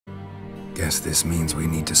Guess this means we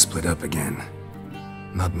need to split up again.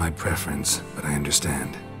 Not my preference, but I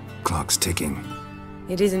understand. Clock's ticking.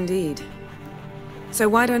 It is indeed. So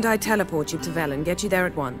why don't I teleport you to Vel and get you there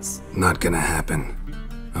at once? Not gonna happen.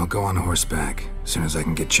 I'll go on horseback, as soon as I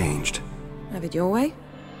can get changed. Have it your way?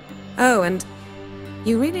 Oh, and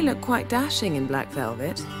you really look quite dashing in black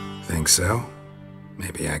velvet. Think so?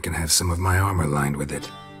 Maybe I can have some of my armor lined with it.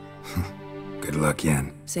 Good luck,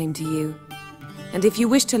 Yen. Same to you. And if you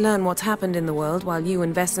wish to learn what's happened in the world while you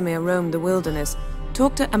and Vesemir roamed the wilderness,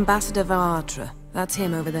 talk to Ambassador Varatra. That's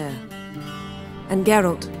him over there. And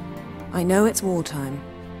Geralt, I know it's wartime,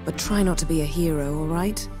 but try not to be a hero, all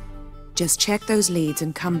right? Just check those leads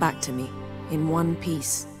and come back to me, in one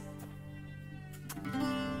piece.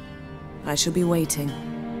 I shall be waiting.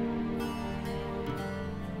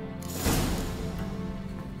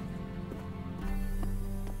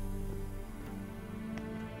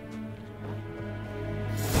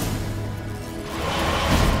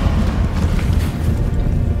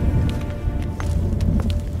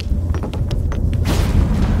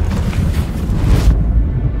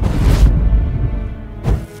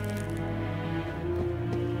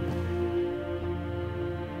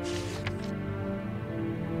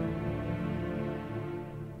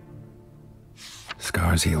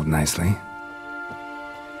 Scars healed nicely.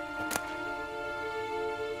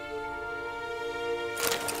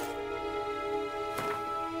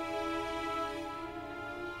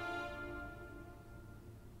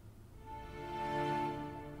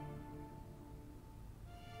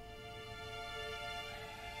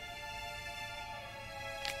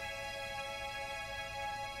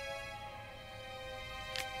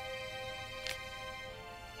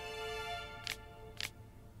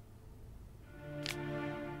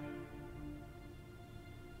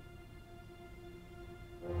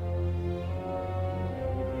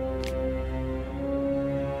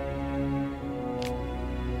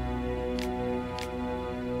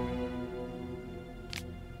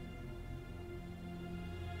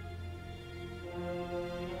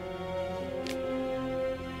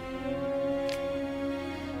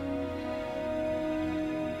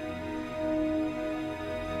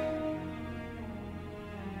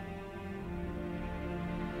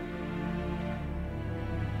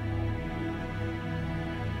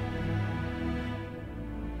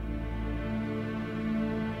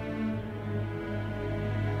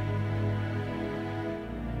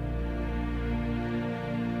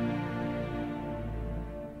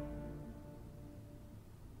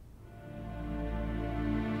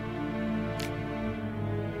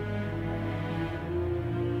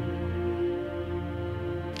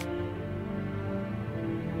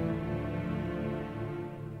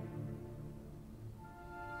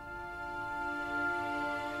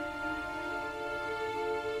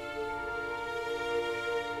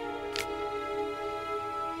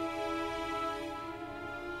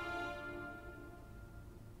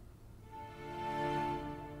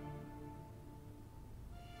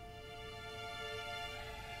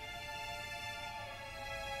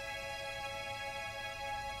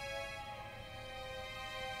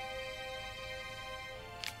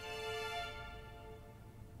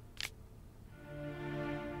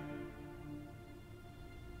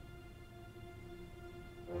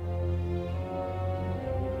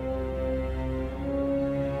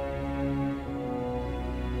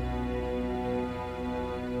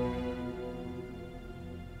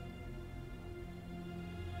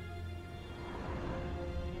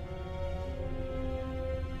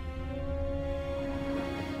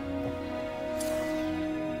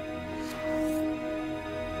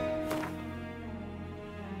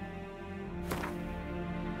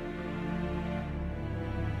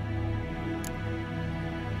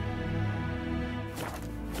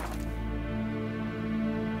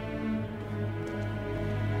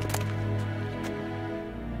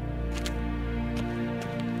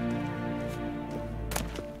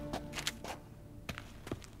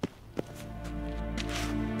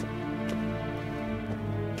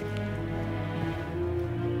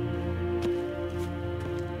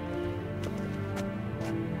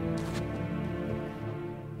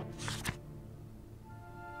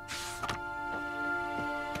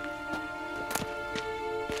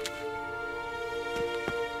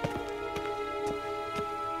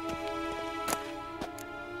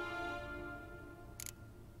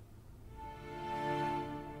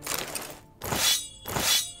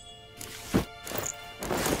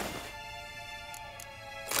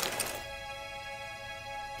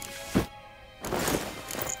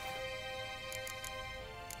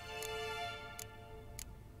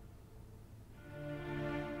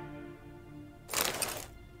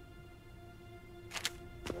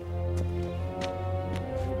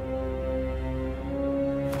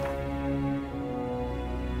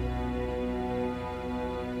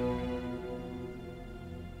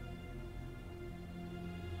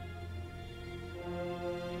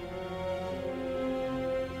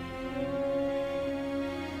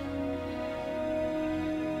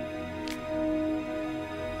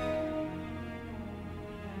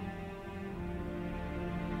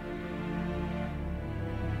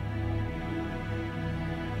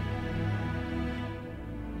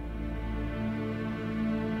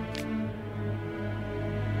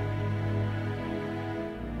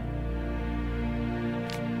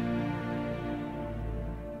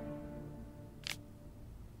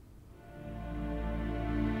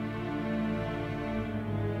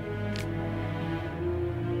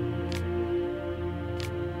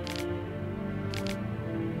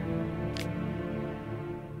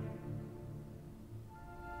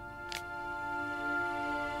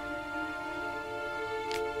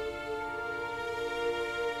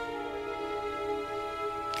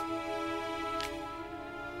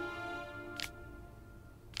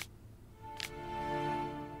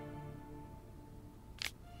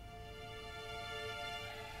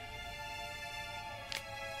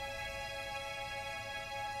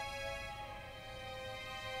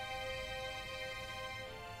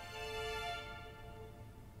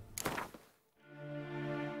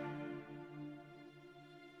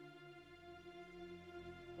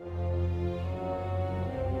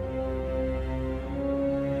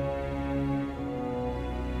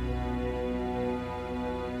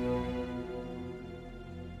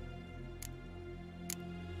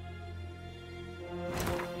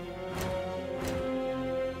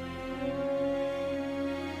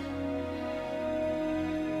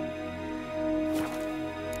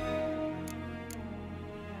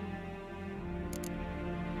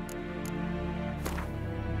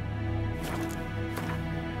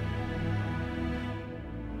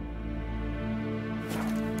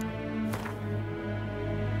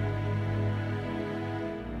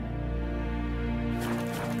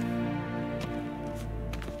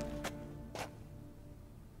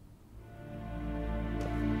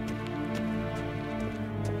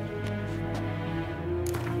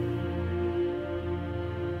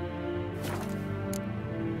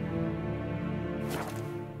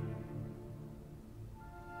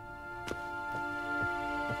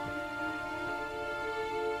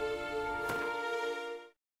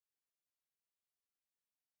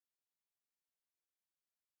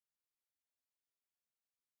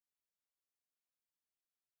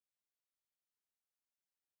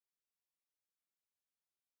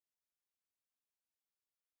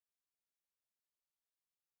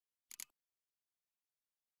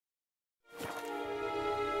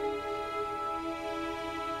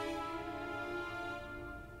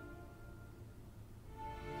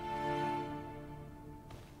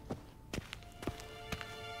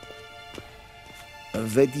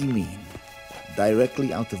 Very mean.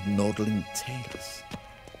 Directly out of Nordling tales.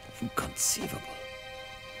 Inconceivable.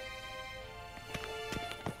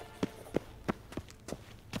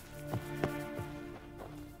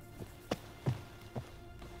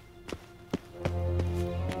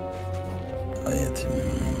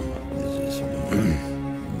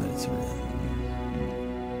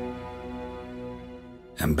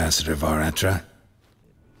 Ambassador Varatra?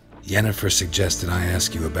 Yennefer suggested I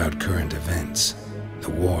ask you about current events, the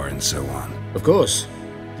war and so on. Of course.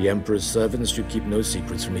 The Emperor's servants should keep no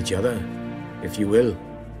secrets from each other. If you will,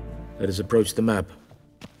 let us approach the map.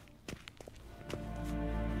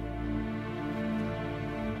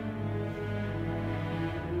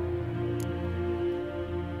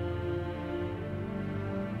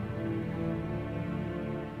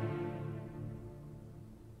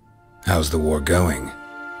 How's the war going?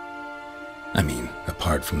 I mean,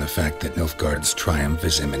 apart from the fact that Nilfgaard's triumph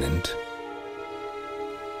is imminent.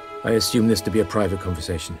 I assume this to be a private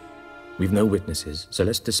conversation. We've no witnesses, so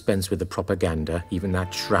let's dispense with the propaganda, even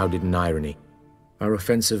that shrouded in irony. Our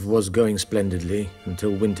offensive was going splendidly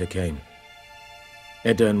until winter came.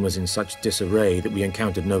 Edirn was in such disarray that we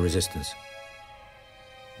encountered no resistance.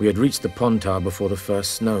 We had reached the Pontar before the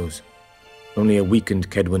first snows. Only a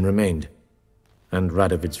weakened Kedwen remained, and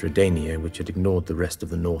Radovid's Redania, which had ignored the rest of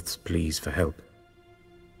the North's pleas for help.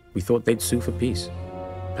 We thought they'd sue for peace,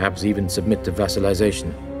 perhaps even submit to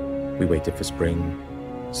vassalization. We waited for spring,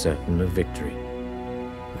 certain of victory.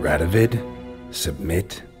 Radovid?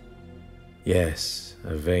 Submit? Yes,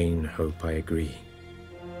 a vain hope, I agree.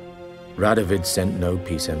 Radovid sent no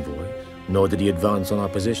peace envoys, nor did he advance on our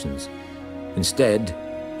positions. Instead,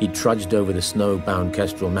 he trudged over the snow-bound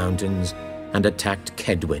Kestrel Mountains and attacked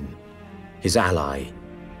Kedwen, his ally.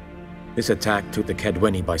 This attack took the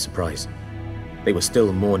Kedweni by surprise. They were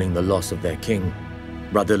still mourning the loss of their king.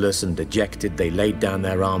 Rudderless and dejected, they laid down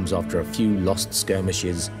their arms after a few lost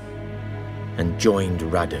skirmishes and joined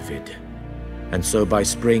Radovid. And so by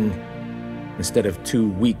spring, instead of two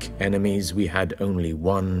weak enemies, we had only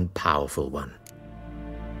one powerful one.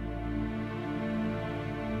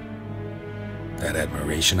 That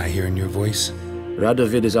admiration I hear in your voice?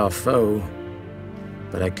 Radovid is our foe,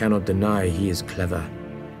 but I cannot deny he is clever.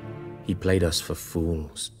 He played us for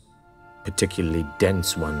fools, particularly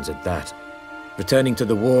dense ones at that. Returning to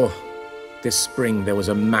the war, this spring there was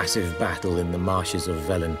a massive battle in the marshes of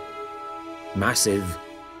Velen. Massive,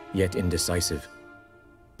 yet indecisive.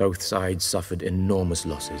 Both sides suffered enormous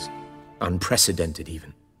losses, unprecedented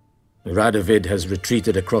even. Radovid has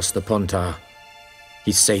retreated across the Pontar.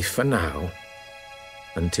 He's safe for now,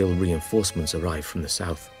 until reinforcements arrive from the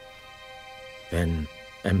south. Then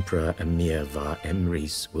Emperor Emhyr var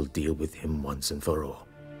Emrys will deal with him once and for all.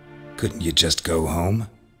 Couldn't you just go home?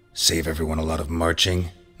 Save everyone a lot of marching,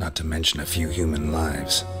 not to mention a few human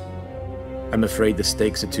lives. I'm afraid the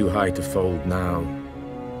stakes are too high to fold now.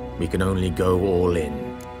 We can only go all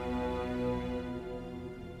in.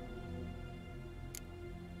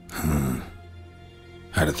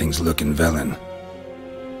 How do things look in Velen?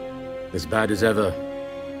 As bad as ever,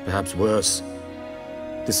 perhaps worse.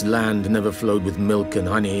 This land never flowed with milk and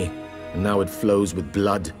honey, and now it flows with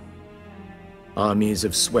blood. Armies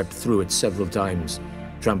have swept through it several times,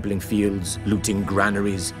 trampling fields, looting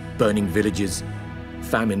granaries, burning villages.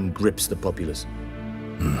 Famine grips the populace.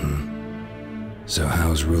 So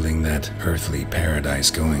how's ruling that earthly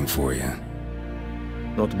paradise going for you?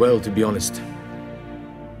 Not well, to be honest.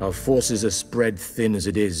 Our forces are spread thin as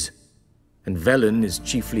it is, and Velen is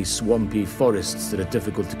chiefly swampy forests that are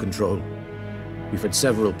difficult to control. We've had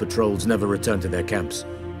several patrols never return to their camps.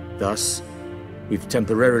 Thus, we've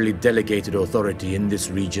temporarily delegated authority in this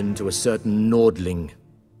region to a certain Nordling,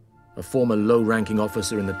 a former low-ranking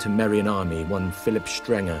officer in the Temerian army, one Philip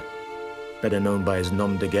Strenger, better known by his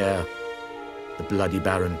nom de guerre, the Bloody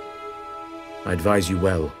Baron. I advise you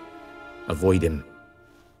well. Avoid him.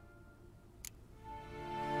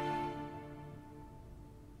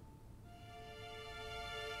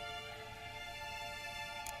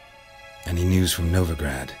 Any news from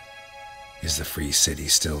Novigrad? Is the Free City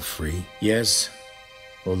still free? Yes,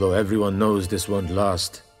 although everyone knows this won't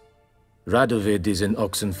last. Radovid is in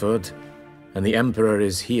Oxenford, and the Emperor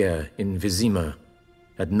is here in Vizima,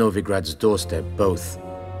 at Novigrad's doorstep, both.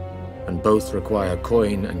 And both require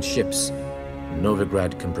coin and ships, and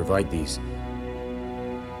Novigrad can provide these.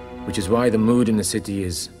 Which is why the mood in the city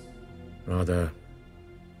is rather,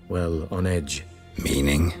 well, on edge.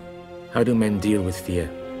 Meaning? How do men deal with fear?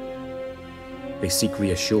 They seek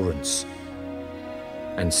reassurance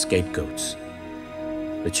and scapegoats.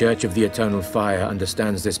 The Church of the Eternal Fire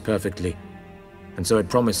understands this perfectly, and so it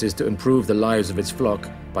promises to improve the lives of its flock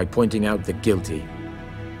by pointing out the guilty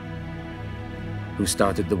Who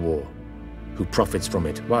started the war? Who profits from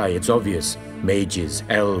it? Why, it's obvious. Mages,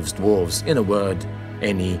 elves, dwarves, in a word,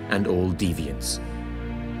 any and all deviants.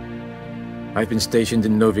 I've been stationed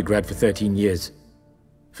in Novigrad for 13 years.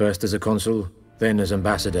 First as a consul, then as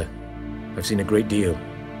ambassador. I've seen a great deal.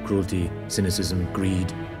 Cruelty, cynicism,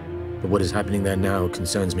 greed. But what is happening there now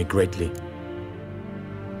concerns me greatly.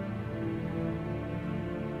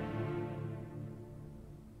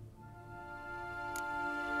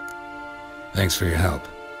 Thanks for your help.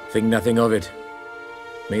 Think nothing of it.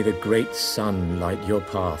 May the great sun light your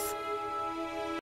path.